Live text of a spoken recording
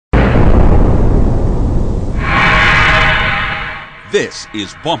This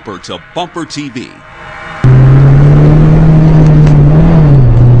is Bumper to Bumper TV.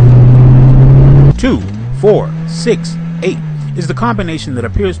 Two, 4, 6, 8 is the combination that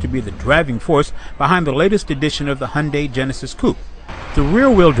appears to be the driving force behind the latest edition of the Hyundai Genesis Coupe. The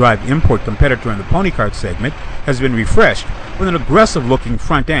rear-wheel drive import competitor in the pony cart segment has been refreshed with an aggressive-looking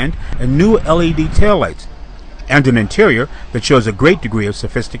front end and new LED taillights, and an interior that shows a great degree of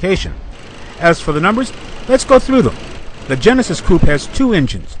sophistication. As for the numbers, let's go through them. The Genesis Coupe has two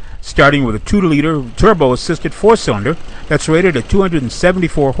engines, starting with a 2-liter turbo-assisted 4-cylinder that's rated at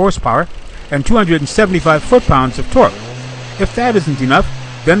 274 horsepower and 275 foot-pounds of torque. If that isn't enough,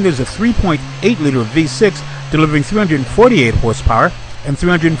 then there's a 3.8-liter V6 delivering 348 horsepower and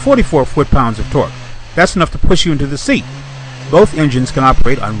 344 foot-pounds of torque. That's enough to push you into the seat. Both engines can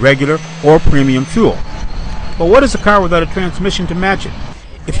operate on regular or premium fuel. But what is a car without a transmission to match it?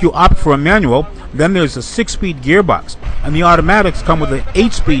 If you opt for a manual, then there's a 6-speed gearbox, and the automatics come with an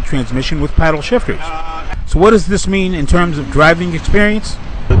 8-speed transmission with paddle shifters. So what does this mean in terms of driving experience?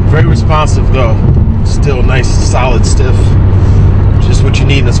 Very responsive though. Still nice, solid, stiff. Just what you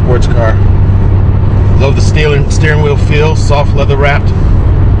need in a sports car. Love the steering wheel feel, soft leather wrapped.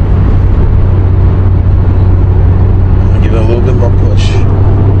 Give it a little bit more push.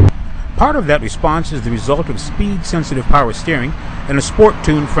 Part of that response is the result of speed-sensitive power steering and a sport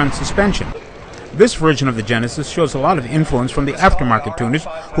toon front suspension. This version of the Genesis shows a lot of influence from the aftermarket tuners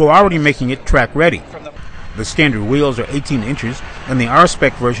who are already making it track-ready. The standard wheels are 18 inches, and the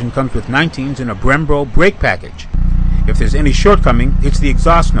R-Spec version comes with 19s and a Brembo brake package. If there's any shortcoming, it's the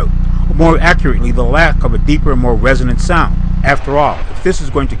exhaust note, or more accurately, the lack of a deeper, more resonant sound. After all, if this is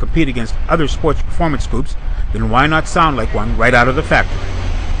going to compete against other sports performance coupes, then why not sound like one right out of the factory?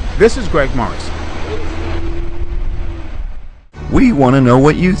 This is Greg Morris. We want to know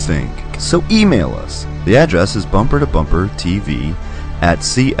what you think, so email us. The address is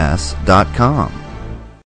bumpertobumpertv@cs.com.